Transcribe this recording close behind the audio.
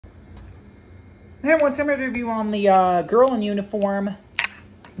Hey everyone, so I'm going to review on the girl in uniform.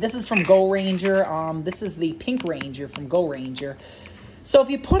 This is from Goranger. This is the Pink Ranger from Goranger. So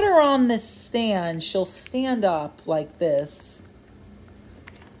if you put her on this stand, she'll stand up like this.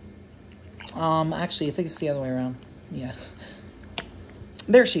 Actually, I think it's the other way around. Yeah.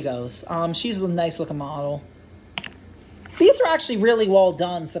 There she goes. She's a nice looking model. These are actually really well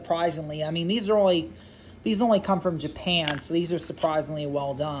done, surprisingly. I mean, these only come from Japan, so these are surprisingly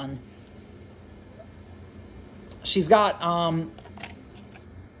well done. She's got a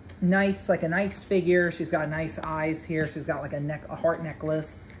nice figure. She's got nice eyes here. She's got like a heart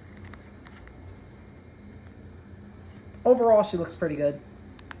necklace. Overall, she looks pretty good.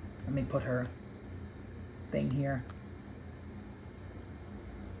 Let me put her thing here.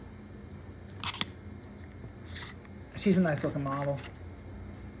 She's a nice looking model.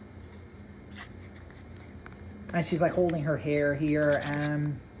 And she's like holding her hair here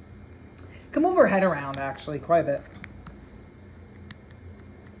and can move her head around actually quite a bit.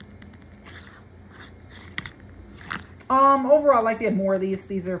 Overall, I'd like to get more of these.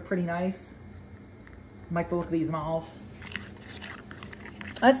 These are pretty nice. I like the look of these models.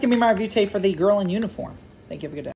 That's going to be my review tape for the girl in uniform. Thank you. Have a good day.